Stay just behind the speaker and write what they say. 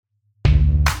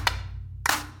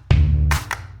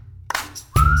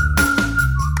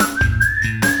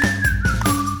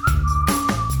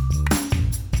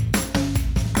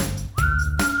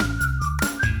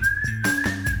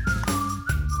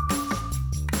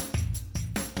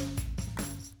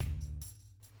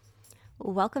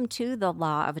welcome to the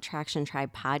Law of Attraction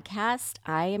Tribe podcast.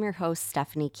 I am your host,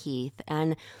 Stephanie Keith,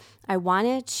 and I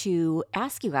wanted to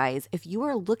ask you guys if you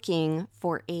are looking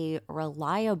for a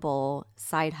reliable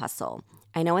side hustle.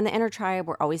 I know in the Inner Tribe,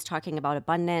 we're always talking about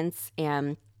abundance,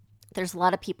 and there's a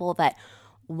lot of people that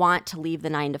want to leave the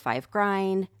 9-to-5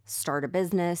 grind, start a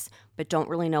business, but don't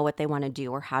really know what they want to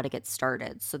do or how to get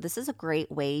started. So this is a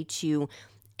great way to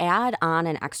add on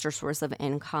an extra source of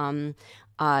income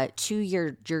to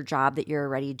your job that you're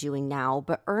already doing now,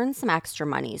 but earn some extra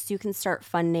money so you can start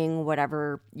funding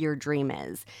whatever your dream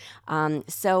is.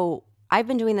 So I've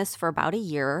been doing this for about a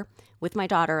year with my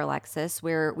daughter, Alexis,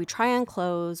 where we try on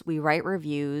clothes, we write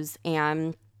reviews,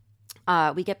 and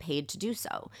we get paid to do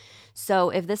so.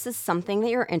 So if this is something that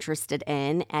you're interested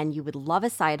in and you would love a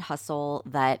side hustle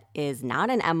that is not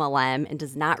an MLM and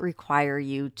does not require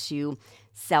you to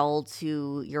sell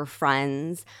to your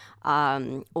friends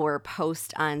or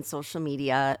post on social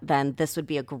media, then this would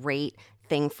be a great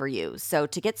thing for you. So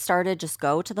to get started, just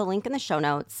go to the link in the show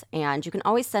notes, and you can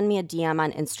always send me a DM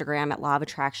on Instagram at Law of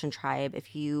Attraction Tribe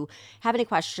if you have any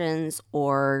questions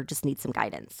or just need some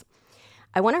guidance.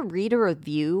 I want to read a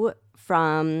review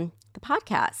from the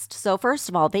podcast. So first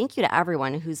of all, thank you to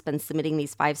everyone who's been submitting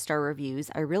these 5-star reviews.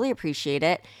 I really appreciate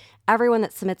it. Everyone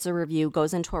that submits a review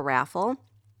goes into a raffle.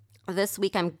 This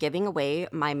week, I'm giving away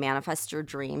my Manifest Your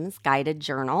Dreams guided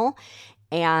journal,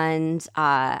 and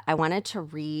I wanted to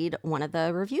read one of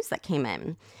the reviews that came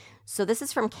in. So this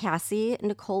is from Cassie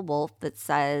Nicole Wolf that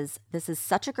says, "This is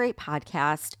such a great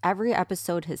podcast. Every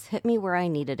episode has hit me where I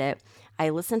needed it. I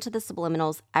listen to the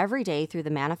subliminals every day through the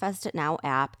Manifest It Now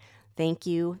app. Thank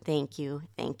you, thank you,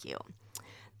 thank you."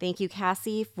 Thank you,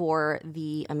 Cassie, for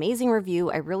the amazing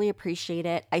review. I really appreciate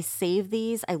it. I save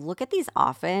these. I look at these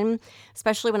often,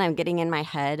 especially when I'm getting in my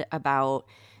head about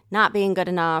not being good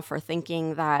enough or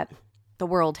thinking that the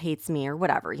world hates me or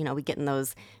whatever. You know, we get in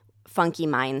those funky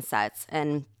mindsets,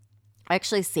 and I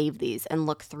actually save these and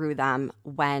look through them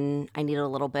when I need a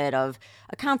little bit of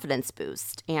a confidence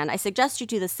boost. And I suggest you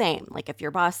do the same. Like if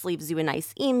your boss leaves you a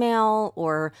nice email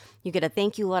or you get a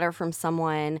thank you letter from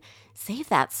someone, save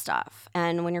that stuff.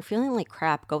 And when you're feeling like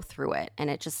crap, go through it. And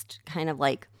it just kind of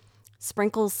like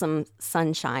sprinkles some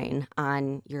sunshine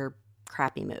on your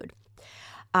crappy mood.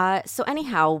 So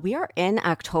anyhow, we are in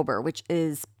October, which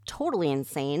is totally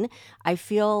insane. I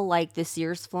feel like this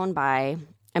year's flown by.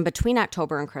 And between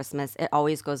October and Christmas, it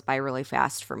always goes by really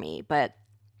fast for me. But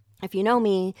if you know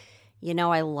me, you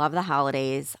know I love the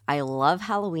holidays. I love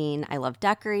Halloween. I love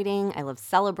decorating. I love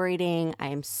celebrating. I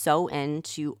am so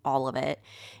into all of it.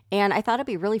 And I thought it'd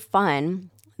be really fun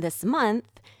this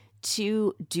month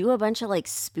to do a bunch of like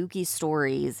spooky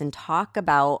stories and talk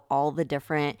about all the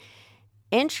different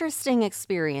interesting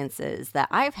experiences that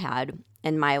I've had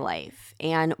in my life.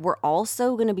 And we're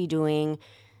also going to be doing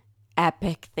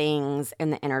epic things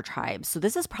in the Inner Tribe. So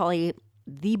this is probably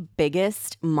the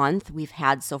biggest month we've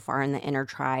had so far in the Inner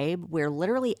Tribe, where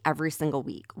literally every single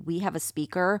week we have a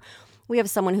speaker. We have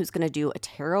someone who's going to do a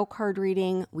tarot card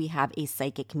reading. We have a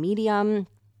psychic medium.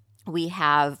 We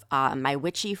have my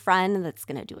witchy friend that's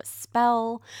going to do a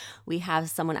spell. We have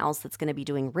someone else that's going to be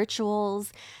doing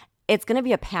rituals. It's going to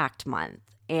be a packed month,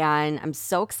 and I'm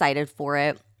so excited for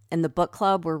it. In the book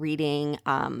club, we're reading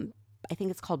I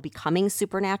think it's called Becoming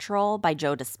Supernatural by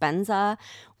Joe Dispenza,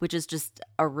 which is just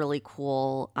a really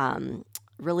cool,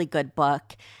 really good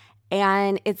book.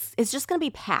 And it's just going to be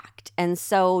packed. And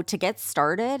so to get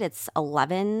started, it's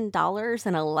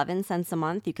 $11.11 a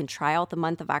month. You can try out the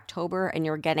month of October, and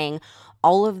you're getting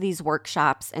all of these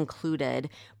workshops included,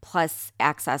 plus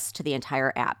access to the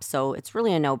entire app. So it's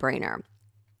really a no-brainer.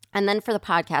 And then for the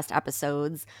podcast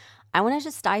episodes, I want to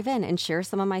just dive in and share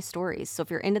some of my stories. So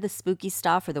if you're into the spooky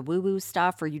stuff or the woo-woo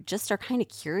stuff, or you just are kind of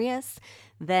curious,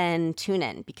 then tune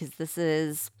in, because this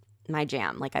is my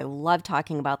jam. Like, I love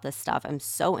talking about this stuff. I'm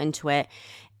so into it.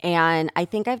 And I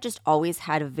think I've just always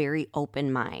had a very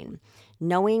open mind,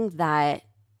 knowing that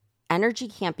energy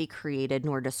can't be created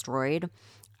nor destroyed.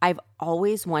 I've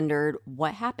always wondered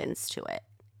what happens to it.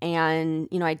 And,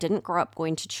 you know, I didn't grow up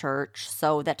going to church,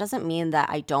 so that doesn't mean that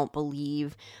I don't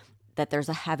believe that there's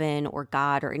a heaven or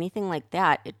God or anything like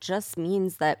that. It just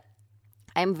means that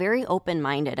I'm very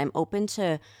open-minded. I'm open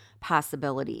to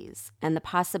possibilities, and the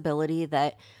possibility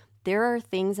that there are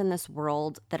things in this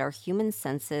world that our human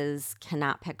senses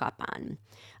cannot pick up on,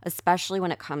 especially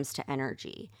when it comes to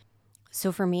energy.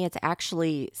 So for me, it's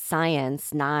actually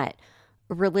science, not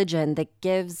religion, that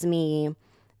gives me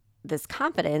this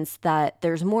confidence that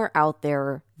there's more out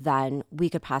there than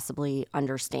we could possibly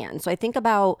understand. So I think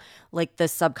about like the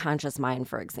subconscious mind,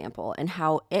 for example, and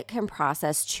how it can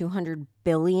process 200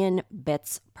 billion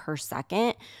bits per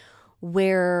second,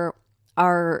 where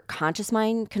our conscious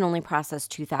mind can only process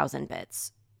 2,000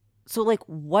 bits. So, like,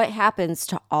 what happens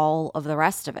to all of the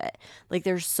rest of it? Like,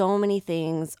 there's so many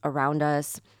things around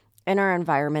us in our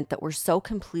environment that we're so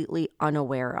completely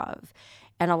unaware of.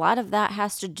 And a lot of that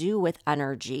has to do with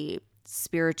energy,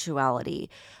 spirituality.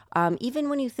 Even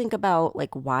when you think about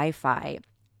like Wi Fi,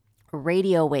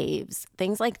 radio waves,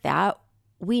 things like that,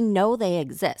 we know they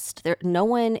exist. No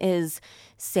one is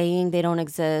saying they don't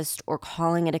exist or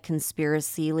calling it a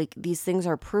conspiracy. Like, these things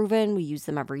are proven. We use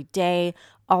them every day,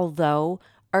 although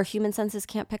our human senses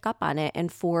can't pick up on it.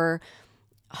 And for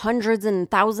hundreds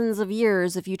and thousands of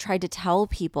years, if you tried to tell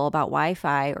people about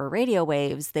Wi-Fi or radio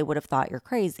waves, they would have thought you're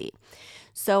crazy.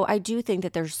 So I do think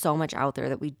that there's so much out there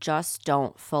that we just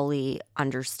don't fully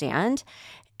understand.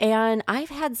 And I've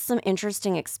had some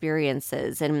interesting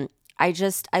experiences, and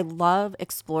I love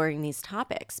exploring these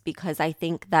topics because I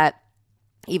think that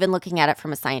even looking at it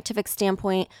from a scientific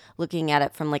standpoint, looking at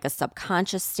it from like a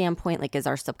subconscious standpoint, like, is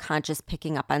our subconscious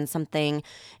picking up on something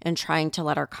and trying to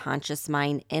let our conscious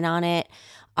mind in on it?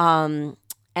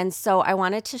 And so I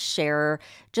wanted to share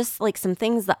just like some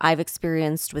things that I've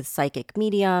experienced with psychic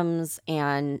mediums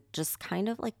and just kind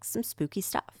of like some spooky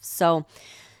stuff. So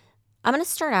I'm going to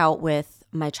start out with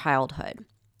my childhood.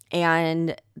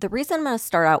 And the reason I'm going to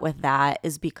start out with that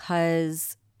is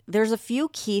because there's a few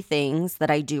key things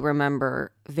that I do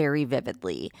remember very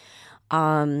vividly.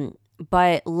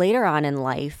 But later on in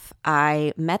life,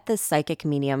 I met this psychic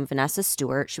medium, Vanessa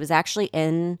Stewart. She was actually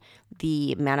in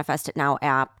the Manifest It Now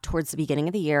app towards the beginning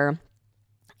of the year.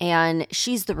 And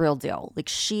she's the real deal. Like,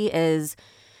 she is,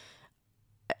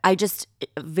 I just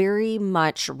very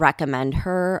much recommend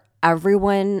her.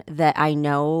 Everyone that I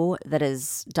know that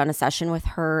has done a session with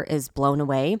her is blown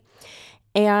away.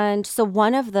 And so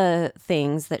one of the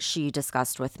things that she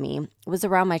discussed with me was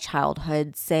around my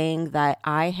childhood, saying that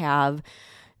I have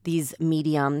these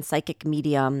psychic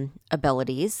medium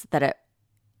abilities that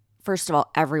first of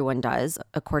all, everyone does,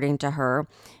 according to her,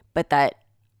 but that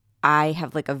I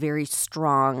have like a very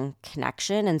strong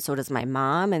connection, and so does my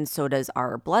mom, and so does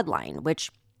our bloodline, which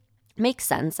makes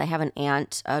sense. I have an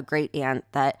aunt, a great aunt,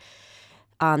 that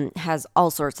has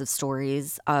all sorts of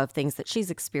stories of things that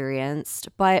she's experienced.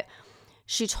 But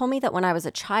she told me that when I was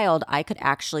a child, I could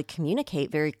actually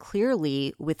communicate very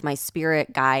clearly with my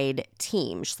spirit guide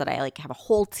team. She said I like have a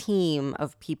whole team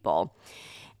of people,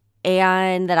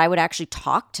 and that I would actually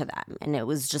talk to them. And it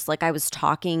was just like I was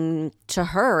talking to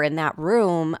her in that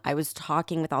room. I was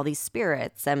talking with all these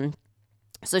spirits. And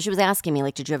so she was asking me,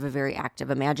 like, did you have a very active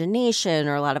imagination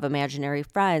or a lot of imaginary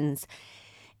friends?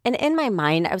 And in my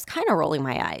mind, I was kind of rolling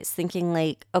my eyes, thinking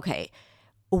like, okay,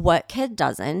 what kid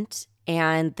doesn't?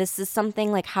 And this is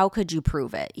something like, how could you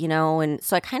prove it? You know? And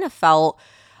so I kind of felt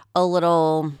a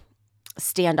little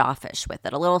standoffish with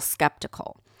it, a little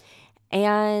skeptical.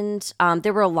 And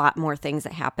there were a lot more things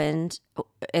that happened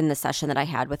in the session that I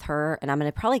had with her. And I'm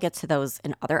going to probably get to those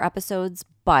in other episodes.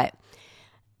 But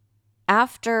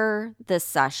after this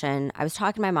session, I was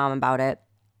talking to my mom about it.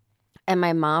 And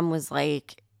my mom was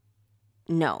like,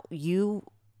 no, you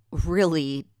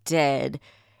really did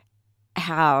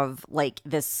have like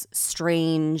this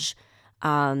strange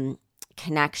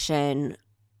connection,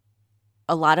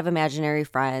 a lot of imaginary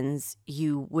friends.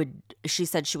 She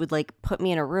said she would like put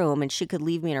me in a room, and she could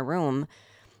leave me in a room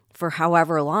for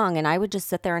however long, and I would just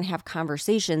sit there and have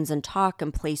conversations and talk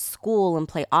and play school and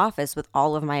play office with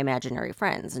all of my imaginary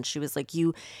friends. And she was like,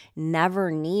 you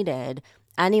never needed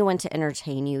anyone to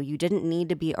entertain you. You didn't need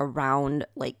to be around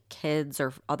like kids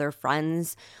or other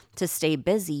friends to stay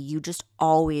busy. You just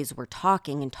always were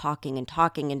talking and talking and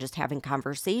talking and just having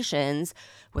conversations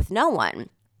with no one.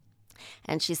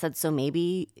 And she said, so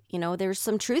maybe, there's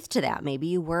some truth to that. Maybe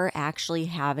you were actually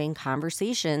having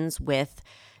conversations with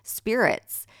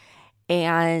spirits.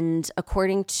 And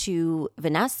according to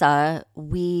Vanessa,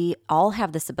 we all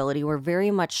have this ability. We're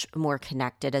very much more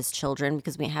connected as children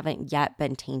because we haven't yet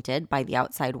been tainted by the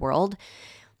outside world.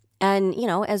 And,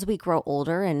 as we grow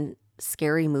older and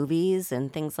scary movies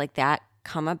and things like that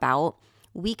come about,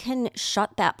 we can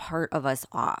shut that part of us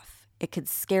off. It could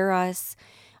scare us.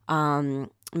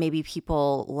 Maybe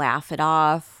people laugh it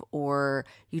off, or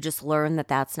you just learn that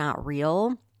that's not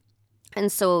real.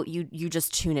 And so you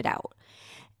just tune it out.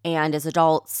 And as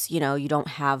adults, you don't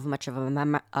have much of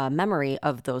a memory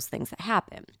of those things that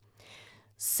happen.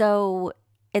 So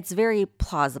it's very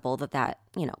plausible that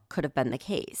could have been the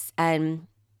case. And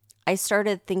I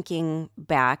started thinking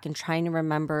back and trying to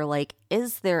remember, like,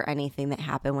 is there anything that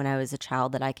happened when I was a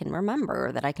child that I can remember,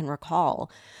 or that I can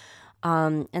recall?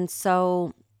 And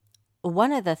so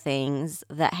one of the things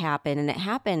that happened, and it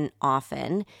happened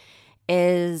often,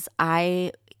 is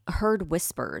I heard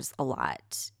whispers a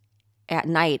lot. at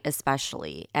night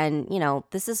especially. And,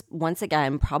 this is once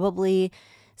again probably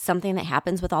something that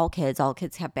happens with all kids. All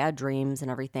kids have bad dreams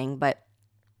and everything, but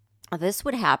this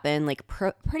would happen like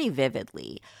pretty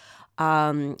vividly.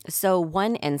 So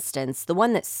one instance, the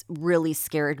one that's really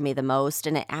scared me the most,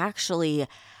 and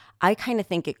I kind of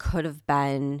think it could have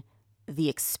been the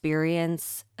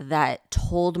experience that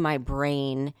told my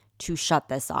brain to shut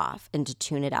this off and to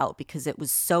tune it out because it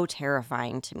was so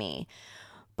terrifying to me.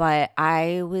 But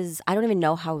I don't even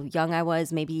know how young I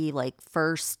was, maybe like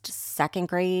first, second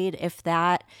grade, if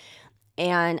that.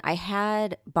 And I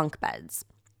had bunk beds.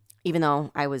 Even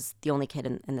though I was the only kid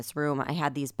in this room, I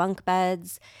had these bunk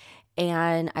beds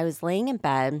and I was laying in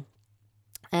bed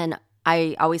and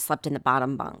I always slept in the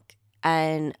bottom bunk.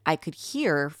 And I could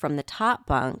hear from the top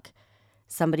bunk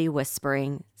somebody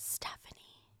whispering,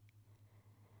 Stephanie.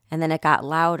 And then it got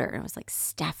louder. And it was like,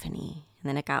 Stephanie. And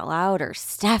then it got louder,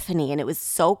 Stephanie. And it was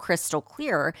so crystal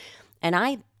clear. And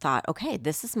I thought, okay,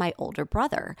 this is my older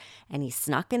brother. And he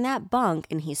snuck in that bunk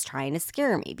and he's trying to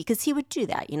scare me because he would do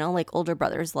that. Like older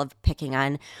brothers love picking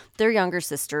on their younger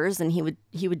sisters and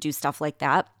he would do stuff like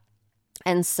that.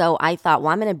 And so I thought,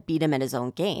 well, I'm going to beat him at his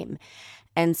own game.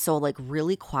 And so like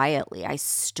really quietly, I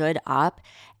stood up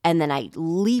and then I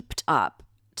leaped up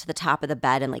to the top of the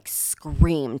bed and like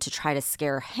screamed to try to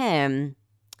scare him,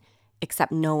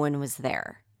 except no one was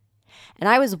there. And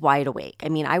I was wide awake. I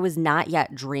mean, I was not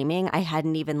yet dreaming. I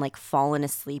hadn't even like fallen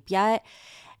asleep yet.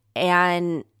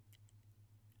 And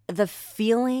the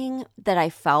feeling that I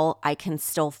felt, I can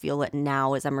still feel it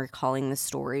now as I'm recalling the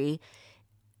story,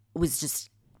 was just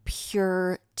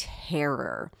pure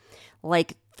terror.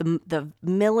 Like the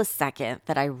millisecond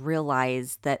that I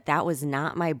realized that was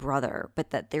not my brother,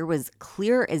 but that there was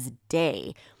clear as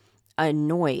day a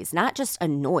noise, not just a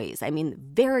noise, I mean,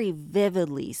 very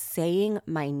vividly saying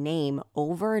my name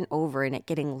over and over and it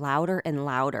getting louder and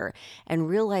louder and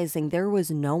realizing there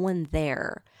was no one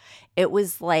there. It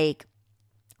was like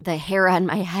the hair on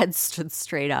my head stood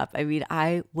straight up. I mean,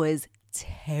 I was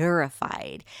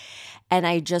terrified. And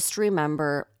I just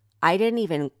remember I didn't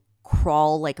even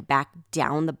crawl like back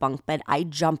down the bunk bed. I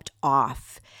jumped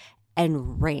off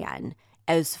and ran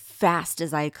as fast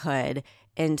as I could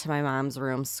into my mom's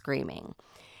room screaming.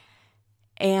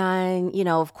 And,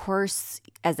 of course,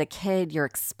 as a kid, you're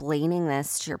explaining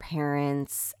this to your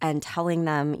parents and telling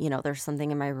them, there's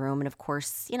something in my room. And of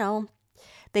course,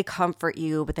 they comfort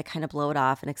you, but they kind of blow it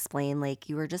off and explain like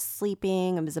you were just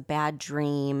sleeping. It was a bad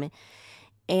dream.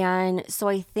 And so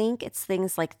I think it's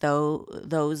things like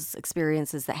those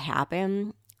experiences that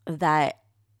happen that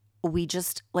we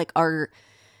just like our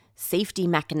safety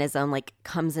mechanism like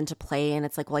comes into play, and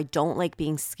it's like, well, I don't like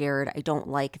being scared. I don't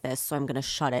like this, so I'm going to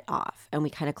shut it off. And we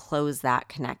kind of close that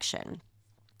connection.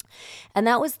 And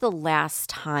that was the last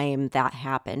time that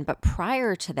happened. But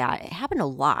prior to that, it happened a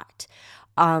lot.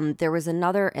 There was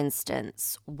another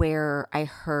instance where I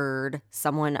heard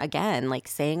someone again, like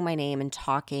saying my name and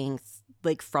talking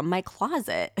like from my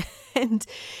closet. And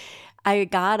I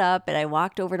got up and I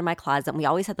walked over to my closet, and we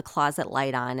always had the closet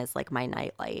light on as like my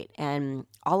night light. And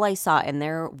all I saw in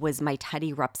there was my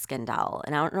Teddy Ruxpin doll.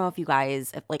 And I don't know if you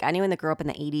guys, if like anyone that grew up in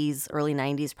the 80s, early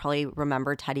 90s probably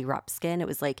remember Teddy Ruxpin. It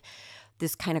was like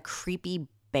this kind of creepy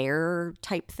bear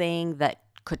type thing that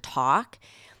could talk.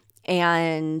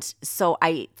 And so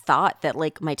I thought that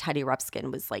like my Teddy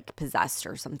Ruxpin was like possessed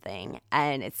or something,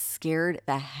 and it scared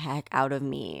the heck out of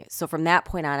me. So from that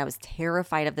point on, I was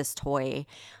terrified of this toy.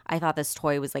 I thought this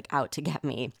toy was like out to get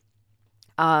me.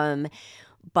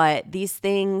 But these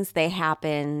things, they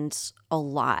happened a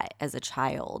lot as a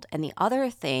child. And the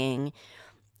other thing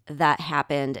that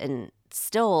happened and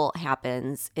still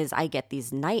happens is I get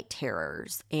these night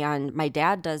terrors, and my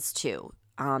dad does too.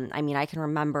 I mean, I can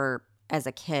remember as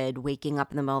a kid waking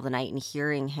up in the middle of the night and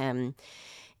hearing him.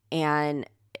 And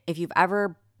if you've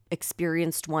ever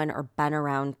experienced one or been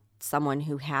around someone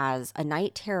who has a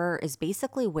night terror, is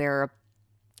basically where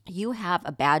you have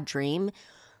a bad dream,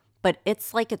 but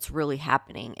it's like it's really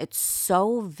happening. It's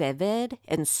so vivid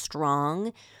and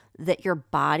strong that your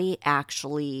body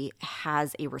actually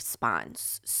has a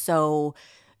response. So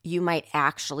you might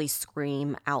actually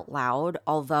scream out loud,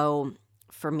 although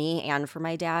for me and for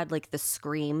my dad, like the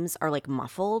screams are like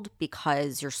muffled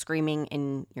because you're screaming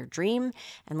in your dream.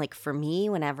 And like for me,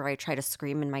 whenever I try to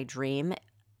scream in my dream,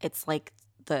 it's like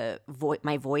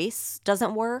my voice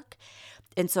doesn't work.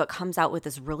 And so it comes out with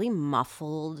this really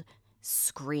muffled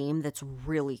scream that's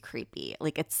really creepy.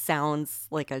 Like it sounds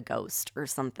like a ghost or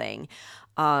something.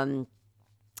 And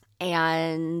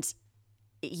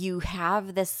you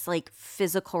have this like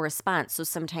physical response. So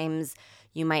sometimes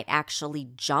You might actually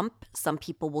jump. Some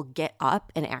people will get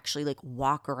up and actually like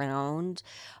walk around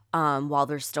while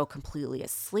they're still completely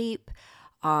asleep.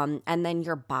 And then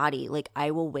your body, like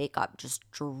I will wake up just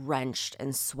drenched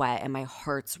in sweat and my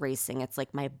heart's racing. It's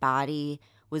like my body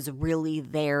was really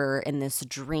there in this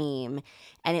dream,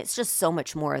 and it's just so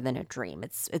much more than a dream.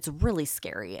 It's really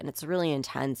scary and it's really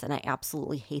intense, and I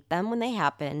absolutely hate them when they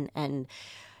happen. And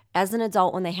as an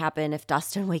adult, when they happen, if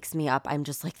Dustin wakes me up, I'm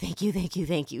just like, thank you, thank you,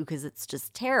 thank you, because it's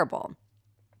just terrible.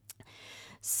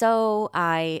 So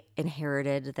I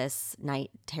inherited this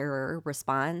night terror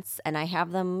response, and I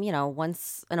have them,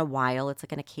 once in a while. It's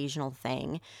like an occasional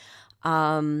thing.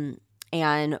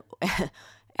 And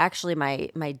actually,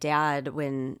 my dad,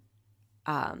 when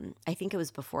I think it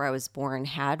was before I was born,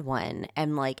 had one,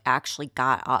 and like actually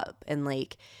got up and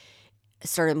like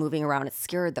started moving around. It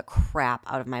scared the crap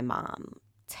out of my mom,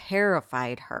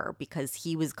 terrified her because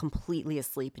he was completely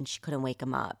asleep and she couldn't wake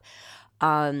him up.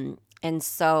 And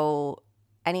so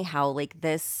anyhow, like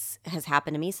this has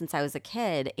happened to me since I was a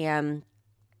kid. And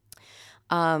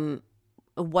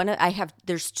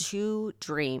there's two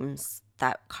dreams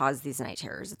that cause these night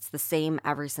terrors. It's the same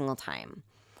every single time.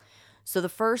 So the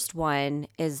first one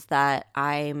is that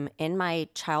I'm in my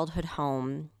childhood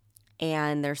home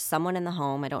and there's someone in the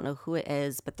home. I don't know who it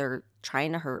is, but they're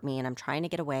trying to hurt me and I'm trying to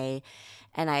get away.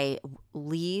 And I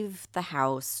leave the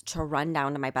house to run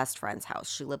down to my best friend's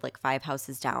house. She lived like 5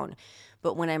 houses down.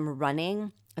 But when I'm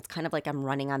running, it's kind of like I'm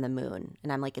running on the moon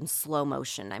and I'm like in slow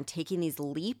motion. I'm taking these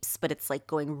leaps, but it's like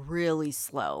going really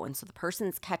slow. And so the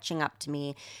person's catching up to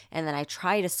me, and then I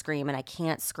try to scream and I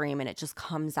can't scream, and it just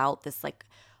comes out this like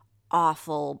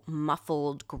awful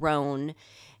muffled groan.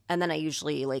 And then I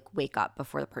usually like wake up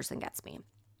before the person gets me.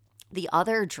 The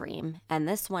other dream, and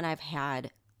this one I've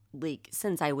had like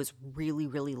since I was really,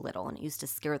 really little, and it used to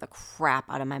scare the crap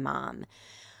out of my mom,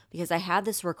 because I had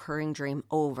this recurring dream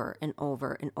over and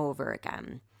over and over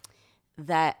again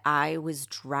that I was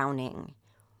drowning,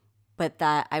 but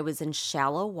that I was in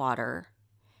shallow water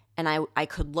and I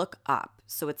could look up.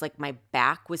 So it's like my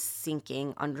back was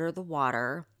sinking under the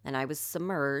water and I was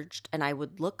submerged, and I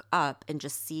would look up and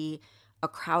just see a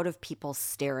crowd of people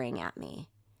staring at me.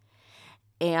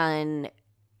 And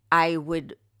I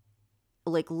would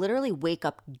like literally wake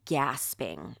up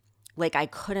gasping. Like I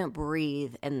couldn't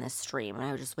breathe in this dream, and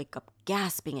I would just wake up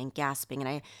gasping and gasping. And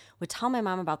I would tell my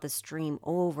mom about this dream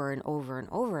over and over and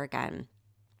over again,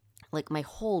 like my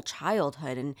whole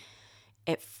childhood. And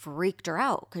it freaked her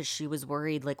out because she was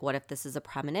worried, like, what if this is a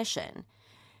premonition?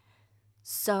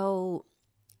 So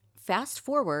fast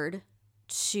forward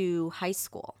to high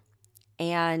school.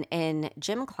 And in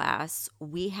gym class,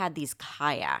 we had these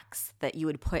kayaks that you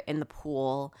would put in the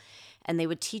pool, and they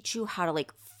would teach you how to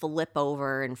like flip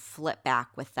over and flip back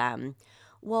with them.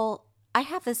 Well, I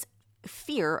have this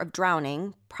fear of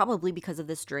drowning, probably because of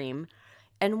this dream.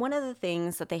 And one of the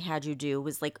things that they had you do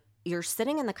was like you're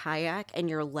sitting in the kayak and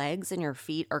your legs and your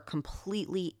feet are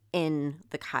completely in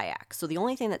the kayak. So the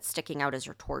only thing that's sticking out is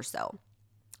your torso.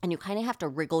 And you kind of have to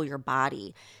wriggle your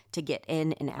body to get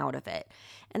in and out of it.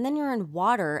 And then you're in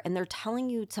water and they're telling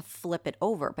you to flip it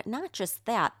over. But not just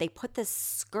that, they put this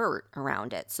skirt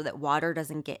around it so that water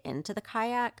doesn't get into the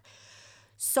kayak.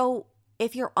 So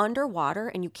if you're underwater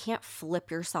and you can't flip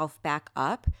yourself back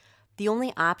up, the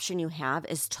only option you have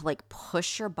is to like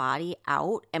push your body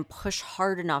out and push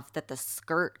hard enough that the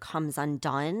skirt comes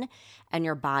undone and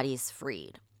your body's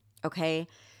freed. Okay?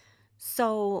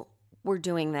 So we're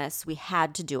doing this. We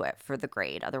had to do it for the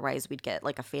grade. Otherwise, we'd get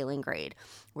like a failing grade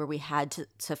where we had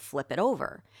to flip it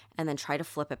over and then try to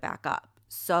flip it back up.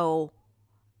 So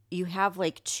you have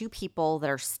like 2 people that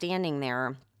are standing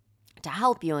there to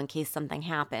help you in case something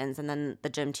happens. And then the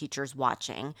gym teacher's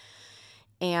watching.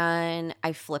 And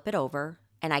I flip it over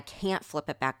and I can't flip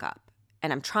it back up.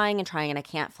 And I'm trying and trying and I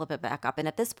can't flip it back up. And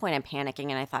at this point, I'm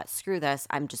panicking and I thought, screw this.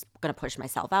 I'm just going to push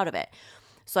myself out of it.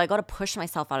 So I go to push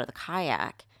myself out of the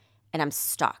kayak. And I'm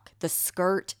stuck. The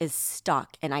skirt is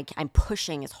stuck, and I'm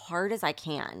pushing as hard as I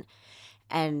can,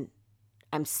 and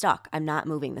I'm stuck. I'm not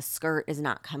moving. The skirt is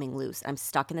not coming loose. I'm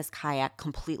stuck in this kayak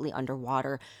completely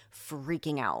underwater,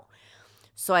 freaking out.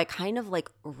 So I kind of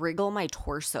like wriggle my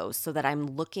torso so that I'm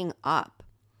looking up,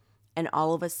 and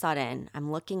all of a sudden I'm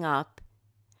looking up,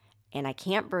 and I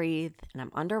can't breathe, and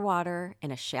I'm underwater in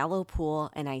a shallow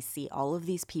pool, and I see all of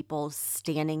these people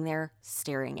standing there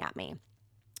staring at me.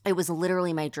 It was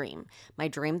literally my dream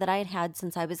that I had had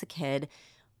since I was a kid,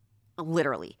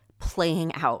 literally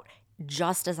playing out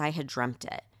just as I had dreamt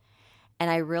it.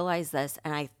 And I realized this,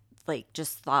 and I like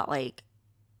just thought like,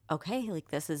 okay,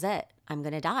 like this is it. I'm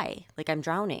going to die. Like I'm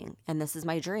drowning, and this is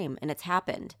my dream, and it's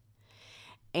happened.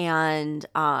 And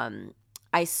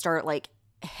I start like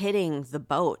hitting the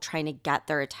boat, trying to get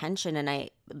their attention. And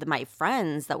my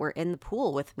friends that were in the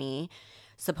pool with me,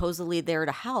 supposedly there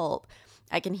to help,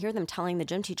 I can hear them telling the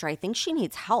gym teacher, I think she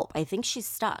needs help. I think she's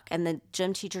stuck. And the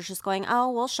gym teacher's just going, oh,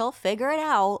 well, she'll figure it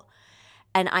out.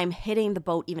 And I'm hitting the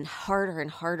boat even harder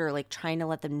and harder, like trying to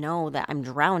let them know that I'm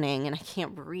drowning and I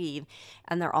can't breathe.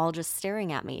 And they're all just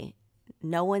staring at me.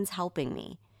 No one's helping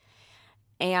me.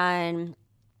 And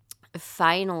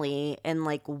finally, in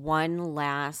like one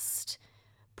last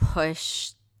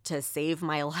push to save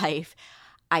my life,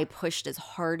 I pushed as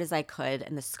hard as I could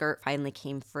and the skirt finally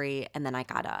came free, and then I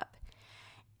got up.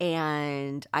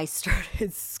 And I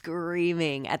started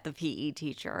screaming at the PE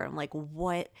teacher. I'm like,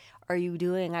 what are you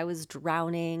doing? I was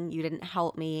drowning. You didn't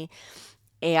help me.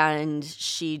 And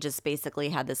she just basically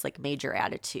had this like major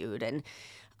attitude. And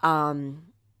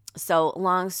so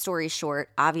long story short,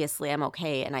 obviously I'm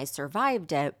okay and I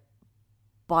survived it.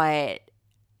 But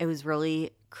it was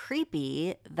really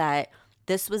creepy that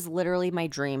this was literally my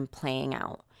dream playing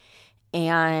out.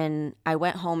 And I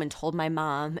went home and told my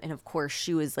mom, and of course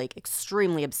she was like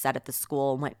extremely upset at the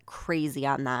school and went crazy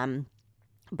on them.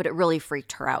 But it really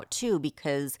freaked her out too,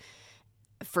 because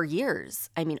for years,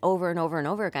 I mean, over and over and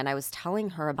over again, I was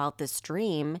telling her about this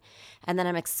dream, and then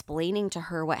I'm explaining to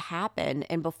her what happened.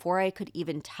 And before I could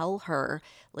even tell her,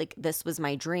 like, this was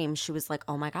my dream, she was like,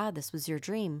 oh my God, this was your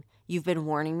dream. You've been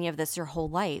warning me of this your whole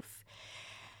life.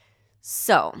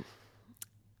 So,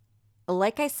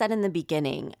 like I said in the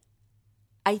beginning,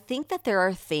 I think that there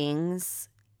are things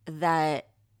that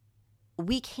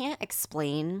we can't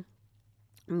explain.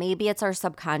 Maybe it's our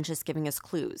subconscious giving us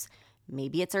clues.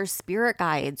 Maybe it's our spirit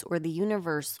guides or the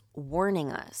universe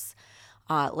warning us,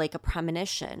 like a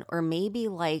premonition. Or maybe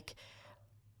like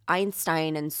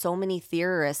Einstein and so many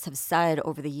theorists have said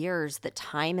over the years that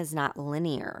time is not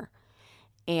linear.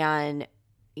 And,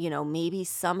 you know, maybe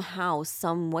somehow,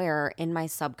 somewhere in my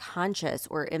subconscious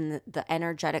or in the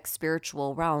energetic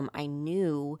spiritual realm, I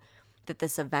knew that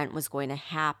this event was going to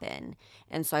happen.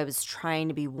 And so I was trying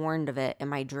to be warned of it in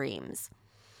my dreams.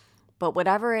 But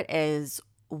whatever it is,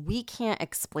 we can't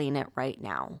explain it right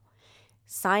now.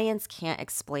 Science can't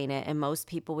explain it, and most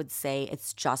people would say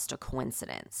it's just a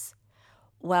coincidence.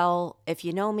 Well, if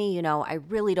you know me, you know I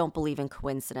really don't believe in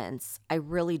coincidence. I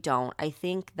really don't. I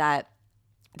think that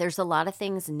there's a lot of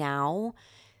things now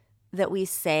that we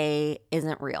say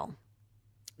isn't real,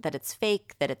 that it's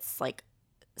fake, that it's like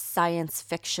science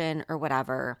fiction or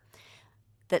whatever,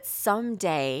 that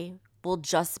someday will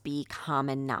just be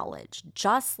common knowledge,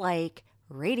 just like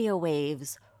radio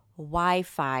waves,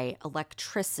 Wi-Fi,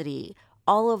 electricity.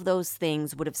 All of those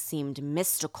things would have seemed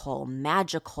mystical,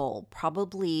 magical,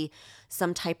 probably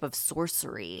some type of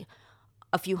sorcery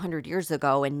a few hundred years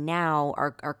ago, and now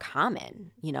are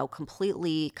common, you know,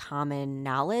 completely common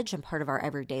knowledge and part of our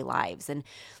everyday lives. And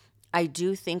I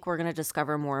do think we're going to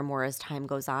discover more and more as time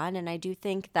goes on. And I do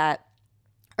think that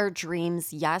our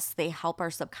dreams, yes, they help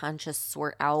our subconscious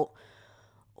sort out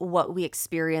what we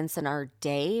experience in our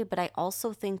day, but I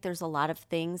also think there's a lot of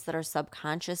things that our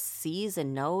subconscious sees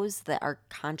and knows that our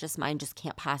conscious mind just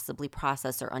can't possibly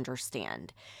process or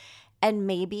understand. And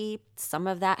maybe some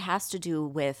of that has to do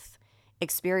with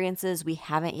experiences we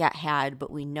haven't yet had, but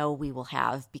we know we will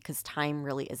have, because time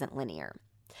really isn't linear.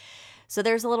 So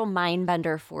there's a little mind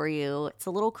bender for you. It's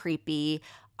a little creepy.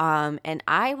 And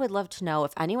I would love to know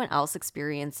if anyone else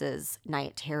experiences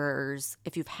night terrors,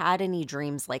 if you've had any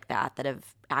dreams like that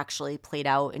have actually played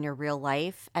out in your real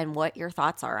life, and what your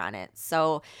thoughts are on it.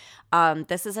 So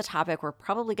this is a topic we're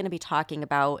probably going to be talking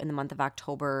about in the month of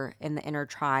October in the Inner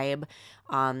Tribe.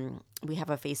 We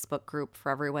have a Facebook group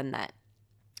for everyone that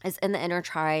is in the Inner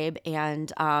Tribe.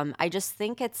 And I just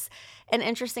think it's an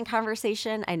interesting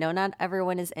conversation. I know not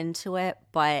everyone is into it,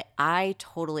 but I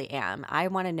totally am. I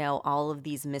want to know all of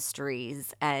these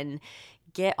mysteries and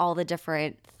get all the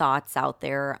different thoughts out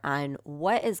there on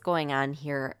what is going on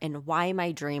here and why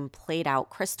my dream played out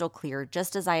crystal clear,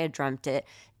 just as I had dreamt it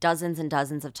dozens and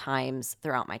dozens of times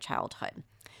throughout my childhood.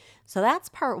 So that's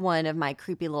part one of my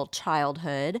creepy little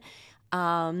childhood.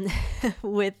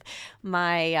 With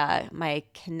my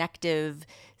connective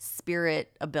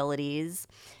spirit abilities.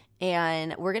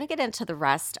 And we're going to get into the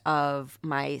rest of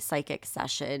my psychic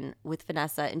session with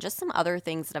Vanessa and just some other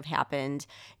things that have happened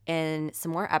in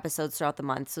some more episodes throughout the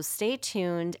month. So stay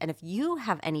tuned. And if you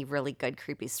have any really good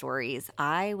creepy stories,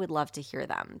 I would love to hear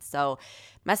them. So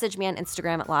message me on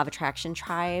Instagram at Law of Attraction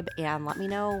Tribe and let me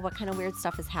know what kind of weird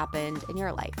stuff has happened in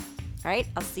your life. All right,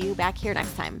 I'll see you back here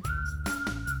next time.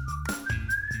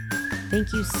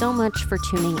 Thank you so much for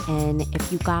tuning in.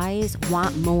 If you guys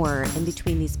want more in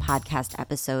between these podcast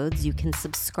episodes, you can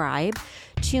subscribe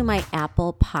to my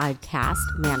Apple Podcast,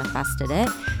 Manifested It.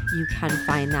 You can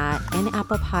find that in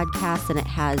Apple Podcasts, and it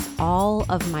has all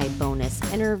of my bonus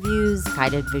interviews,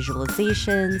 guided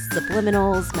visualizations,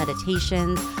 subliminals,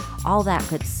 meditations, all that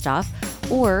good stuff.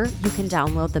 Or you can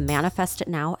download the Manifest It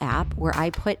Now app, where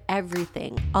I put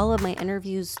everything, all of my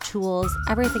interviews, tools,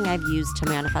 everything I've used to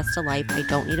manifest a life I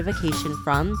don't need a vacation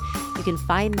from. You can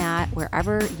find that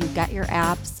wherever you get your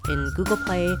apps, in Google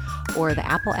Play or the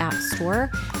Apple App Store.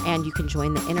 And you can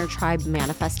join the Inner Tribe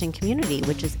Manifesting Community,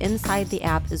 which is inside the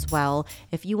app as well,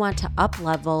 if you want to up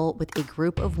level with a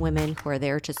group of women who are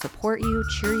there to support you,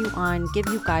 cheer you on, give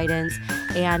you guidance,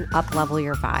 and up level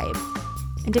your vibe.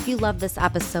 And if you love this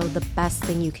episode, the best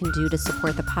thing you can do to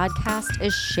support the podcast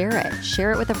is share it.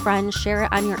 Share it with a friend, share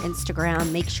it on your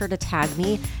Instagram. Make sure to tag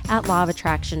me at Law of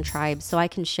Attraction Tribe so I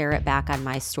can share it back on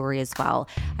my story as well.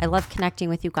 I love connecting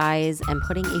with you guys and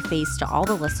putting a face to all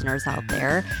the listeners out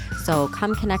there. So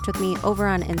come connect with me over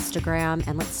on Instagram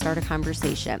and let's start a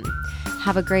conversation.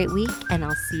 Have a great week, and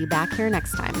I'll see you back here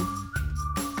next time.